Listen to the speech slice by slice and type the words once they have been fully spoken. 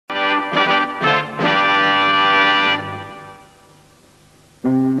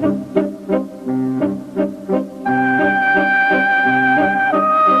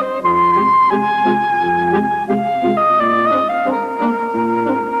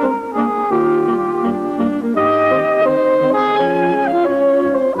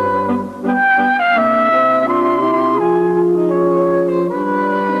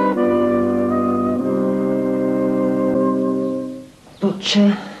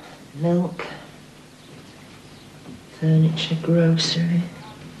Butcher, milk, furniture, grocery.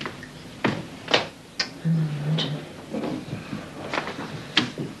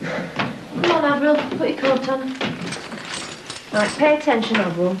 Come on, Avril, put your coat on. Right, pay attention,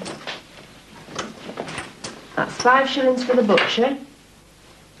 Avril. That's 5 shillings for the butcher,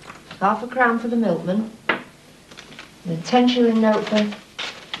 half a crown for the milkman, and a 10-shilling note for...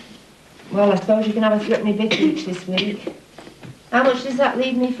 Well, I suppose you can have a threepenny bit each this week. How much does that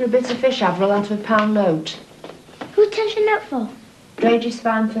leave me for a bit of fish, Avril, and to a £1 note? Who's 10-shilling note for? Drage's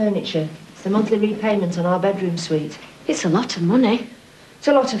Fine Furniture. It's the monthly repayment on our bedroom suite. It's a lot of money. It's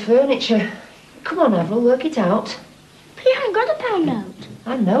a lot of furniture. Come on, Avril, work it out. But you haven't got a £1 note.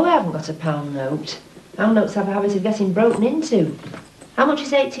 I know I haven't got a £1 note. £1 notes have a habit of getting broken into. How much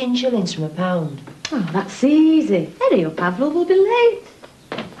is 18 shillings from a £1? Oh, that's easy. Hurry up, Avril, we'll be late.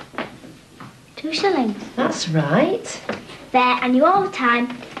 2 shillings. That's right. There, and you all the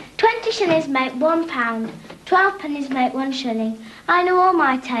time. 20 shillings make £1. 12 pennies make 1 shilling. I know all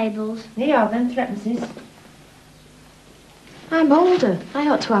my tables. Here you are then, threepences. I'm older. I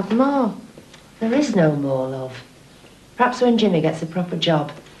ought to have more. There is no more, love. Perhaps when Jimmy gets a proper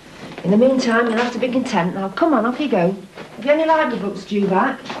job. In the meantime, you'll have to be content. Now, come on, off you go. Have you any library books due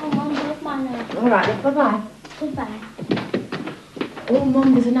back? Oh, Mum, I love my note. All right, love, bye-bye. Goodbye. Oh,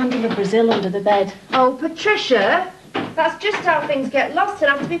 Mum, there's an handle of Brazil under the bed. Oh, Patricia, that's just how things get lost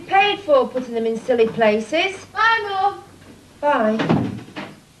and have to be paid for, putting them in silly places. Bye, Mum. Bye.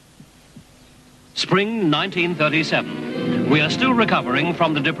 Spring 1937. We are still recovering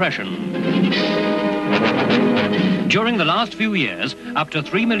from the Depression. During the last few years, up to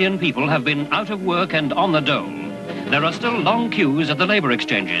 3 million people have been out of work and on the dole. There are still long queues at the labour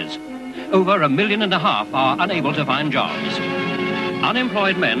exchanges. Over 1.5 million are unable to find jobs.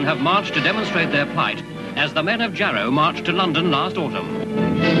 Unemployed men have marched to demonstrate their plight as the men of Jarrow marched to London last autumn.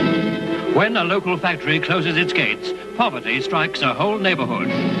 When a local factory closes its gates, poverty strikes a whole neighbourhood.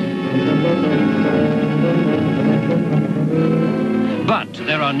 But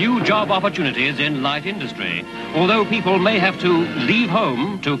there are new job opportunities in light industry, although people may have to leave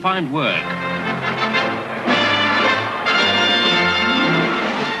home to find work.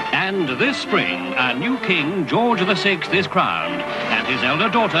 And this spring, a new king, George VI, is crowned, and his elder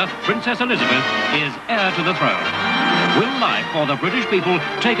daughter, Princess Elizabeth, is heir to the throne. Will life for the British people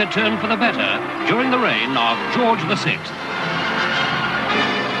take a turn for the better during the reign of George VI?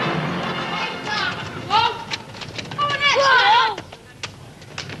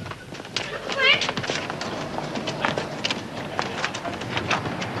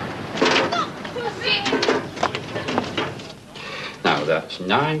 That's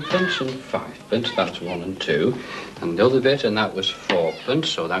 9p and 5p, that's 1 and 2. And the other bit, and that was 4p,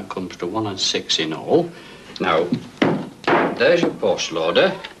 so that comes to 1 and 6 in all. Now, there's your post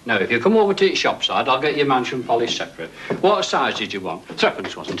loader. Now, if you come over to the shop side, I'll get your mansion polish separate. What size did you want?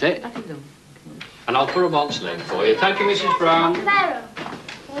 3p, wasn't it? I think so. And I'll put them on sling for you. Thank you, Mrs. Brown.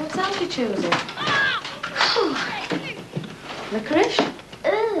 What else are you choosing? Licorice?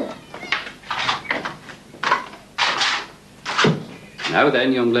 Ugh. Now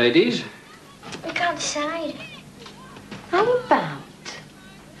then, young ladies. We can't decide. How about...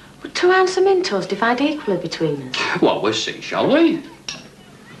 Would 2 ounces of Mentos divide equally between us? Well, we'll see, shall we?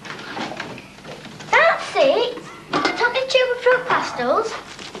 That's it. A tuppenny tube of fruit pastels,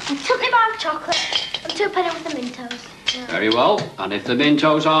 a tuppenny bar of chocolate, and 2 penny with the Mentos. Yeah. Very well. And if the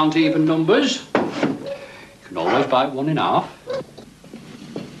Mentos aren't even numbers, you can always buy 1 in half.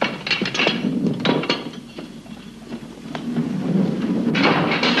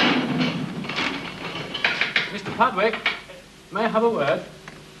 Padwick, may I have a word?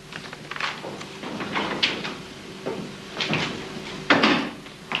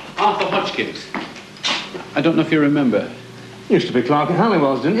 Arthur Hodgkins. I don't know if you remember. Used to be clerk at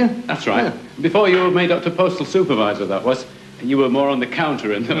Halliwell's, didn't you? That's right. Yeah. Before you were made up to postal supervisor, that was. You were more on the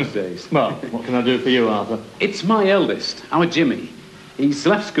counter in those days. Well, what can I do for you, Arthur? It's my eldest, our Jimmy. He's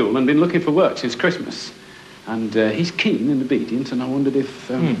left school and been looking for work since Christmas. And he's keen and obedient, and I wondered if...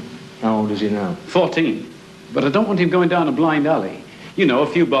 How old is he now? 14. But I don't want him going down a blind alley. You know, a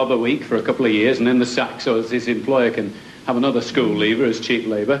few bob a week for a couple of years and then the sack so as his employer can have another school leaver as cheap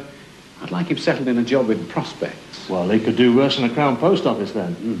labour. I'd like him settled in a job with prospects. Well, he could do worse than the Crown Post Office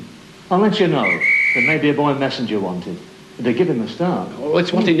then. I'll let you know. There may be a boy messenger wanted. They give him a start. Oh,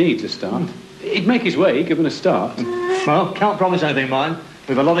 it's what he needs, a start. He'd make his way, give him a start. Well, can't promise anything, mind.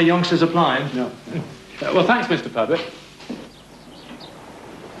 We've a lot of youngsters applying. No. Well, thanks, Mr. Padwick.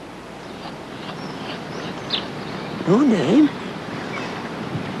 No name.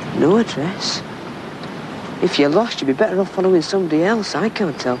 No address. If you're lost, you'd be better off following somebody else. I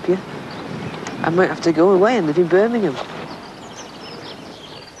can't help you. I might have to go away and live in Birmingham.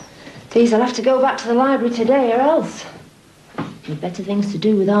 These will have to go back to the library today or else. We've better things to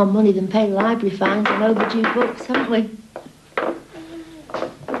do with our money than pay library fines on overdue books, haven't we?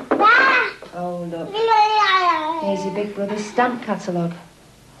 Oh, look. Here's your big brother's stamp catalogue.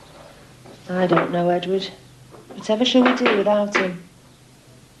 I don't know, Edward. Whatever shall we do without him?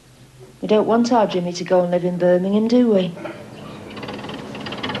 We don't want our Jimmy to go and live in Birmingham, do we?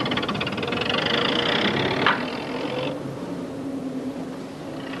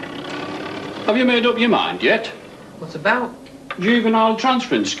 Have you made up your mind yet? What about? Juvenile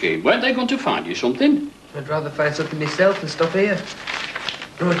transferring scheme. Weren't they going to find you something? I'd rather find something myself than stop here.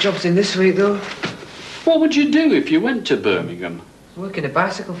 No jobs in this week, though. What would you do if you went to Birmingham? Work in a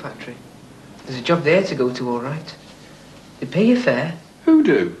bicycle factory. There's a job there to go to, all right. They pay you fair. Who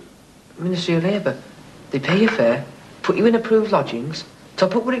do? Ministry of Labour. They pay you fair, put you in approved lodgings,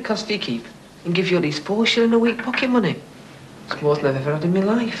 top up what it costs for your keep, and give you at least £4 a week pocket money. It's more than I've ever had in my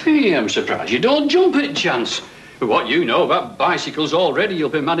life. Hey, I'm surprised you don't jump at chance. With what you know about bicycles already, you'll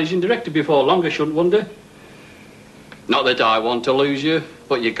be managing director before long, I shouldn't wonder. Not that I want to lose you,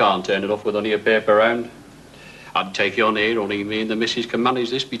 but you can't turn it off with only a paper round. I'd take you on here, only me and the missus can manage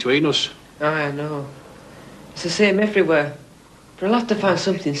this between us. Aye, I know. It's the same everywhere. But I'll have to find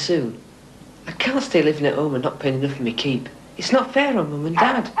something soon. I can't stay living at home and not paying enough for my keep. It's not fair on Mum and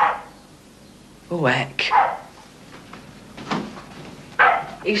Dad. Oh, heck.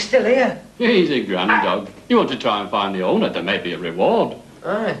 He's still here. He's a grand dog. You want to try and find the owner, there may be a reward.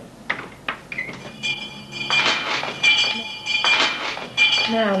 Aye.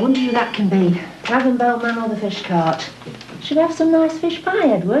 Now, I wonder who that can be. Rag and Bell Man or the fish cart? Should we have some nice fish pie,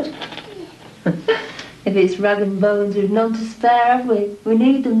 Edward? If it's rag and bones, we've none to spare, have we? We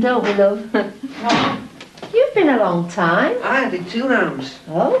need them, don't we, love? You've been a long time. Aye, I did 2 rounds.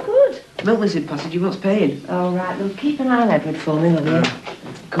 Oh, good. Milton's in passage, you what's paying? All right, look, keep an eye on Edward for me, will you?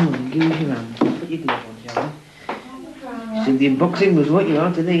 Come on, give us your hand. Put your glove on, shall we? You think the unboxing was what you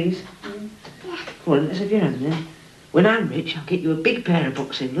are to these? Come on, let's have your hand then. When I'm rich, I'll get you a big pair of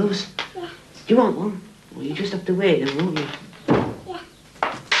boxing gloves. Do you want one? Well, you just have to wait then, won't you?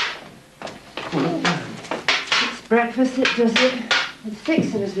 Come on, It's breakfast, it does it. With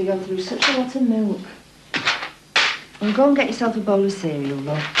 6 of us, we go through such a lot of milk. Well, go and get yourself a bowl of cereal,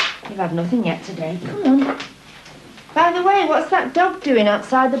 love. You've had nothing yet today. Come on. By the way, what's that dog doing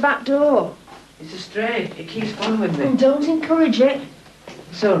outside the back door? It's a stray. It keeps following me. Oh, don't encourage it.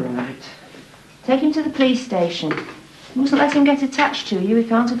 It's all right. Take him to the police station. You mustn't let him get attached to you. We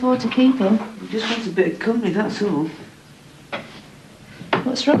can't afford to keep him. He just wants a bit of company, that's all.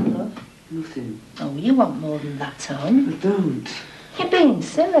 What's wrong, love? Nothing. Oh, you want more than that, Tom. I don't. You're being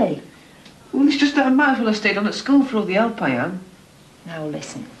silly. Well, it's just that I might as well have stayed on at school for all the help I am. Now,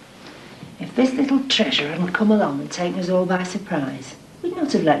 listen. If this little treasure hadn't come along and taken us all by surprise, we'd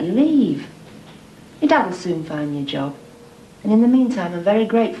not have let you leave. Your dad will soon find you a job. And in the meantime, I'm very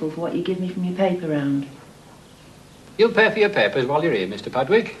grateful for what you give me from your paper round. You'll pay for your papers while you're here, Mr.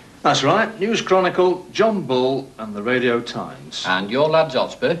 Padwick. That's right. News Chronicle, John Bull and the Radio Times. And your lad's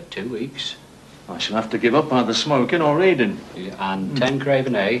Hotspur, 2 weeks. I shall have to give up either smoking or reading. And 10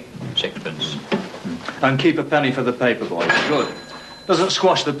 Craven A, 6pence. And keep a penny for the paper boys. Good. Doesn't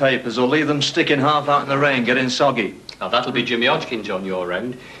squash the papers or leave them sticking half out in the rain, getting soggy. Now, that'll be Jimmy Hodgkins on your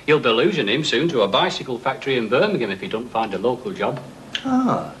round. You'll be losing him soon to a bicycle factory in Birmingham if he don't find a local job.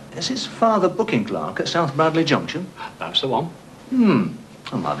 Ah, is his father booking clerk at South Bradley Junction? That's the one.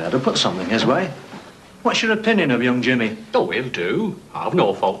 I might be able to put something his way. What's your opinion of young Jimmy? Oh, he'll do. I've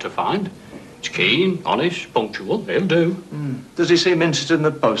no fault to find. He's keen, honest, punctual. He'll do. Does he seem interested in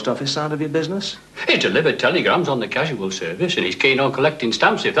the post office side of your business? He delivered telegrams on the casual service, and he's keen on collecting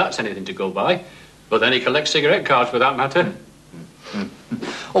stamps if that's anything to go by. But then he collects cigarette cards for that matter.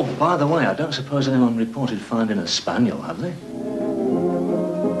 Oh, by the way, I don't suppose anyone reported finding a spaniel, have they?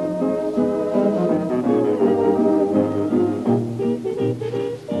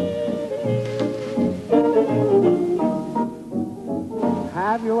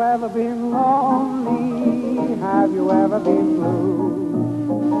 Have you ever been lonely? Have you ever been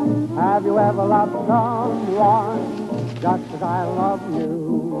blue? Have you ever loved someone just as I love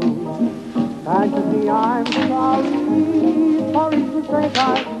you? Can't you see I'm sorry for each mistake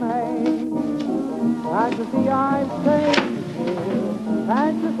I've made? Can't you see I've changed?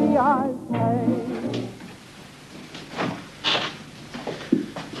 Can't you see I've changed?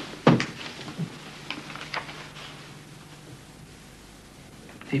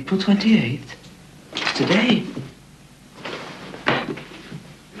 April 28th? It's today.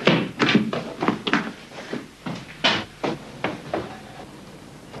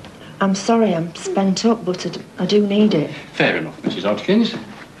 I'm sorry I'm spent up, but I do need it. Fair enough, Mrs. Hodgkins.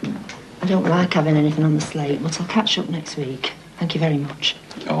 I don't like having anything on the slate, but I'll catch up next week. Thank you very much.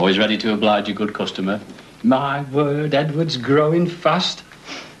 Always ready to oblige a good customer. My word, Edward's growing fast.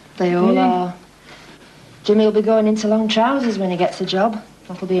 They all are. Jimmy will be going into long trousers when he gets a job.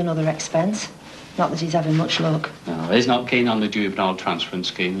 That'll be another expense. Not that he's having much luck. No, he's not keen on the juvenile transference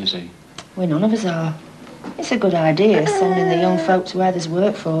scheme, is he? We none of us are. It's a good idea, sending the young folks where there's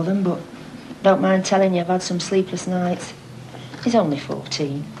work for them, but don't mind telling you I've had some sleepless nights. He's only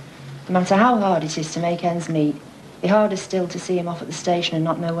 14. No matter how hard it is to make ends meet, the harder still to see him off at the station and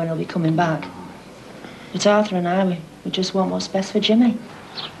not know when he'll be coming back. But Arthur and I, we just want what's best for Jimmy.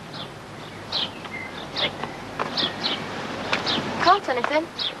 Caught anything?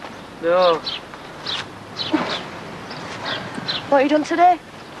 No, What have you done today?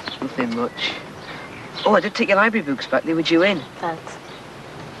 nothing much. Oh, I did take your library books back. They were due in. Thanks.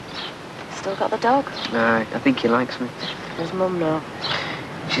 Still got the dog? Aye, I think he likes me. Does Mum know?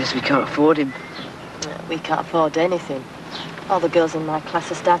 She says we can't afford him. We can't afford anything. All the girls in my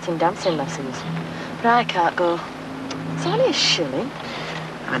class are starting dancing lessons. But I can't go. It's only a shilling.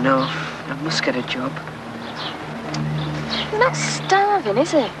 I know. I must get a job. He's not starving,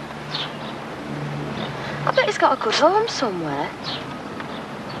 is he? I bet he's got a good home somewhere.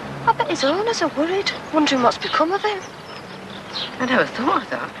 I bet his owners are worried, wondering what's become of him. I never thought of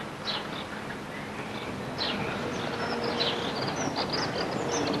that.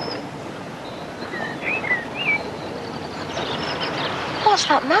 What's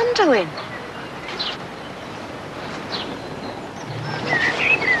that man doing?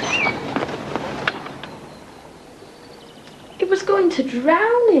 It was going to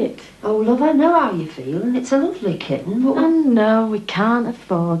drown it. Oh, love, I know how you feel, and it's a lovely kitten, but... I know, we can't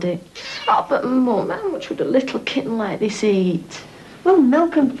afford it. Oh, but Mum, how much would a little kitten like this eat? Well,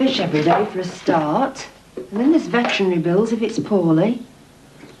 milk and fish every day for a start. And then there's veterinary bills if it's poorly.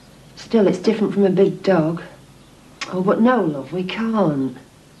 Still, it's different from a big dog. Oh, but no, love, we can't.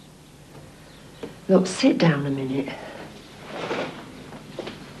 Look, sit down a minute.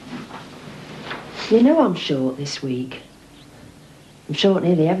 You know I'm short this week. I'm short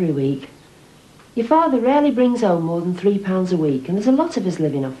nearly every week. Your father rarely brings home more than £3 a week, and there's a lot of us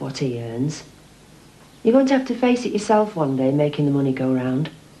living off what he earns. You're going to have to face it yourself one day, making the money go round.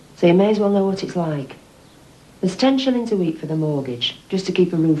 So you may as well know what it's like. There's 10 shillings a week for the mortgage, just to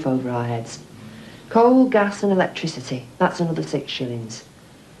keep a roof over our heads. Coal, gas and electricity, that's another 6 shillings.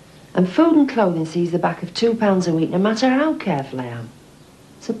 And food and clothing sees the back of £2 a week, no matter how careful I am.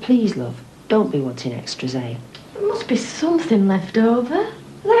 So please, love, don't be wanting extras, eh? There must be something left over.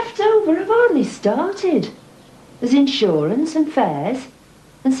 Left over? I've hardly started. There's insurance and fares,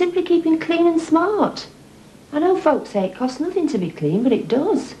 and simply keeping clean and smart. I know folks say it costs nothing to be clean, but it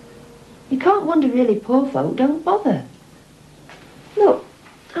does. You can't wonder really poor folk don't bother. Look,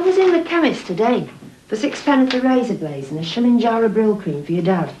 I was in the chemist today for 6p a razor blades and a shilling jar of Brill cream for your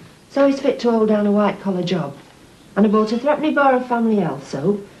dad, so he's fit to hold down a white-collar job. And I bought a threepenny bar of family health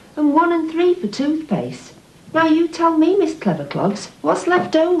soap and 1 and 3 for toothpaste. Now you tell me, Miss Cleverclogs, what's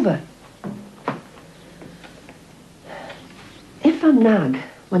left over? If I nag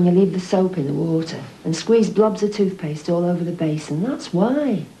when you leave the soap in the water and squeeze blobs of toothpaste all over the basin, that's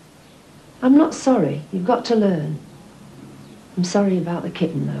why. I'm not sorry. You've got to learn. I'm sorry about the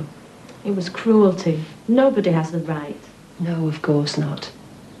kitten, though. It was cruelty. Nobody has the right. No, of course not.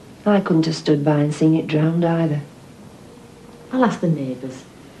 I couldn't have stood by and seen it drowned either. I'll ask the neighbours.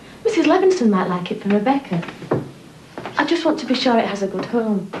 Mrs. Levingston might like it for Rebecca. I just want to be sure it has a good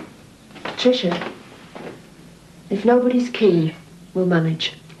home. Tricia, if nobody's keen, we'll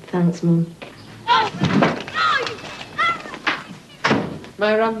manage. Thanks, Mum.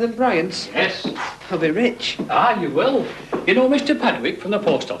 My Ramsden Bryant's? Yes. I'll be rich. Ah, you will. You know Mr. Padwick from the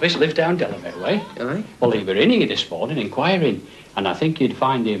post office lives down Delamere way. Aye. Well, he were in here this morning inquiring, and I think you'd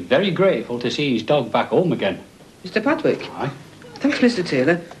find him very grateful to see his dog back home again. Mr. Padwick? Aye. Thanks, Mr.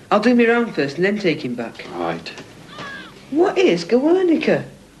 Taylor. I'll do me round first and then take him back. Right. What is Guernica?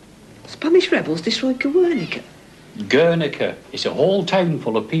 Spanish rebels destroyed Guernica. Guernica. It's a whole town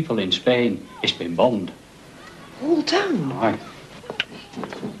full of people in Spain. It's been bombed. Whole town? Aye.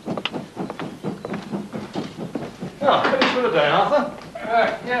 Good day, Arthur.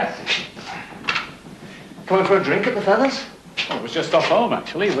 Yes. Coming for a drink at the Feathers? Well, it was just off home,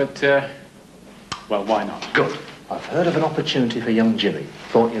 actually, but, well, why not? Good. I've heard of an opportunity for young Jimmy.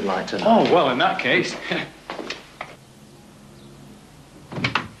 Thought you'd like to know. Oh, well, in that case.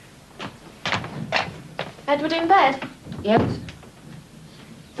 Edward in bed? Yes.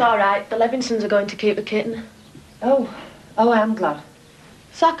 It's all right. The Levinsons are going to keep the kitten. Oh, I am glad.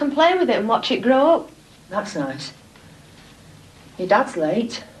 So I can play with it and watch it grow up. That's nice. Your dad's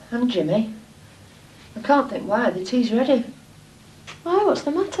late, and Jimmy. I can't think why. The tea's ready. Why? What's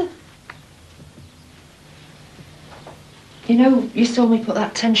the matter? You know, you saw me put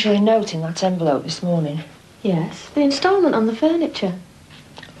that 10-shilling note in that envelope this morning. Yes, the instalment on the furniture.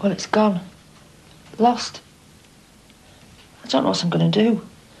 Well, it's gone. Lost. I don't know what I'm going to do.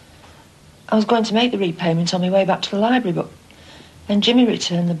 I was going to make the repayment on my way back to the library, but then Jimmy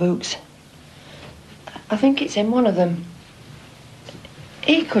returned the books. I think it's in one of them.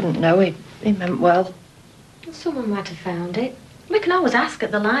 He couldn't know. He meant well. Someone might have found it. We can always ask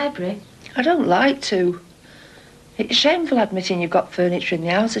at the library. I don't like to. It's shameful admitting you've got furniture in the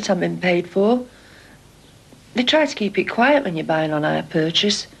house that hasn't been paid for. They try to keep it quiet when you're buying on hire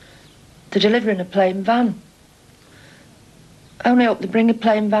purchase. They deliver in a plain van. I only hope they bring a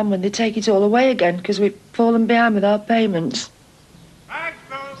plain van when they take it all away again, because we've fallen behind with our payments.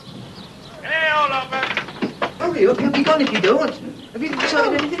 Hurry up, you'll be gone if you don't. Have you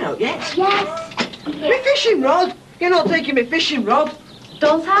sorted anything out yet? Yes. My fishing rod! You're not taking my fishing rod.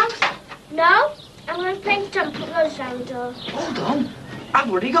 Doll's house? No. I'm going to paint it and put those around the door. Hold on. I've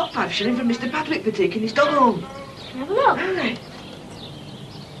already got 5 shilling from Mr. Padwick for taking his dog home. Can I have a look? Right.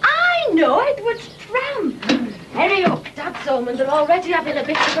 I know Edward's pram. Hurry up, Dad's home and they're already having a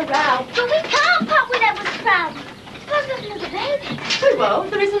bit of a row. But we can't pop with Edward's pram. Suppose there's another baby. We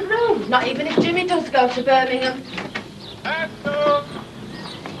won't, there isn't room. Not even if Jimmy does go to Birmingham. I'm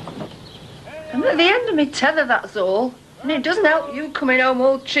at the end of my tether, that's all. And it doesn't help you coming home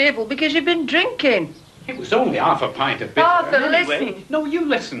all cheerful because you've been drinking. It was only half a pint of bitter. Arthur, anyway. listen. No, you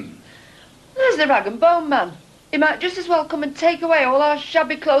listen. There's the rag and bone man. He might just as well come and take away all our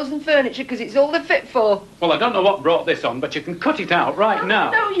shabby clothes and furniture because it's all they're fit for. Well, I don't know what brought this on, but you can cut it out right now.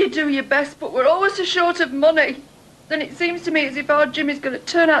 I know you do your best, but we're always so short of money. Then it seems to me as if our Jimmy's going to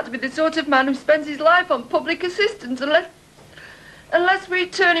turn out to be the sort of man who spends his life on public assistance unless we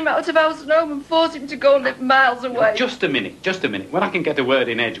turn him out of house and home and force him to go and live miles away. Just a minute. When I can get a word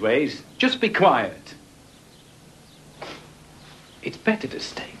in edgeways, just be quiet. It's better to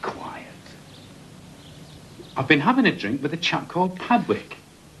stay quiet. I've been having a drink with a chap called Padwick.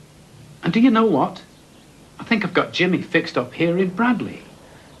 And do you know what? I think I've got Jimmy fixed up here in Bradley.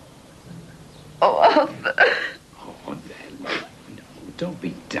 Oh, Arthur. Oh, there, no, don't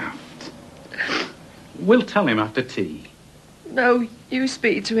be daft. We'll tell him after tea. No, you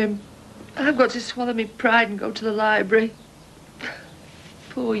speak to him. I've got to swallow my pride and go to the library.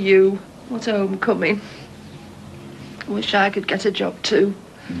 Poor you. What a homecoming. I wish I could get a job too.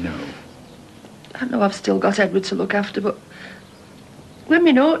 No. I know I've still got Edward to look after, but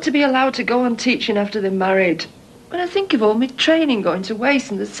women ought to be allowed to go on teaching after they're married. When I think of all my training going to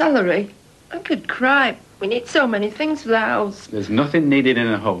waste and the salary, I could cry. We need so many things for the house. There's nothing needed in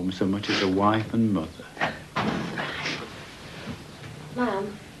a home so much as a wife and mother.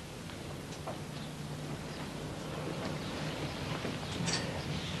 Ma'am.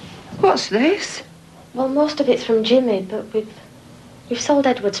 What's this? Well, most of it's from Jimmy, but we've sold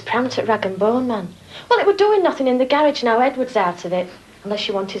Edward's pram to Rag and Bone Man. Well, it were doing nothing in the garage now Edward's out of it. Unless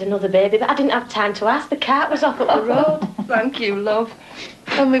you wanted another baby, but I didn't have time to ask. The cart was off up the road. Thank you, love.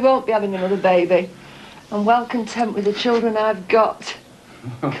 And we won't be having another baby. I'm well content with the children I've got.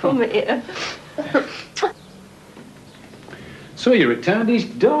 Come here. So you returned his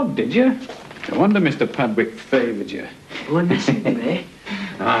dog, did you? No wonder Mr. Padwick favoured you. One missing, eh?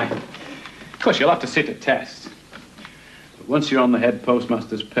 Aye. Of course, you'll have to sit a test. But once you're on the head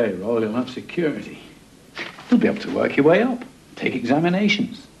postmaster's payroll, you'll have security. You'll be able to work your way up, take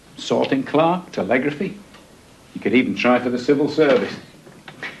examinations, sorting clerk, telegraphy. You could even try for the civil service.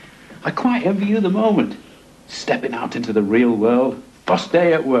 I quite envy you the moment. Stepping out into the real world, first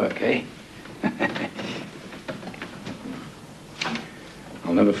day at work, eh?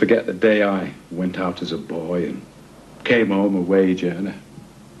 I'll never forget the day I went out as a boy and came home a wage earner.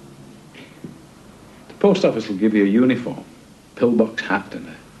 The post office will give you a uniform, pillbox hat and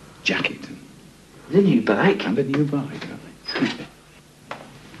a jacket. The new bike. And a new bike, don't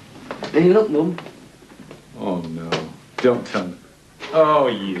they? Hey, look, Mum. Oh, no. Don't tell me. Oh,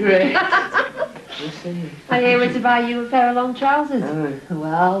 you. Great. We'll see. I hear we're to buy you a pair of long trousers. Aye.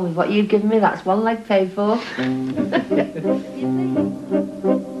 Well, with what you've given me, that's one leg paid for. You see?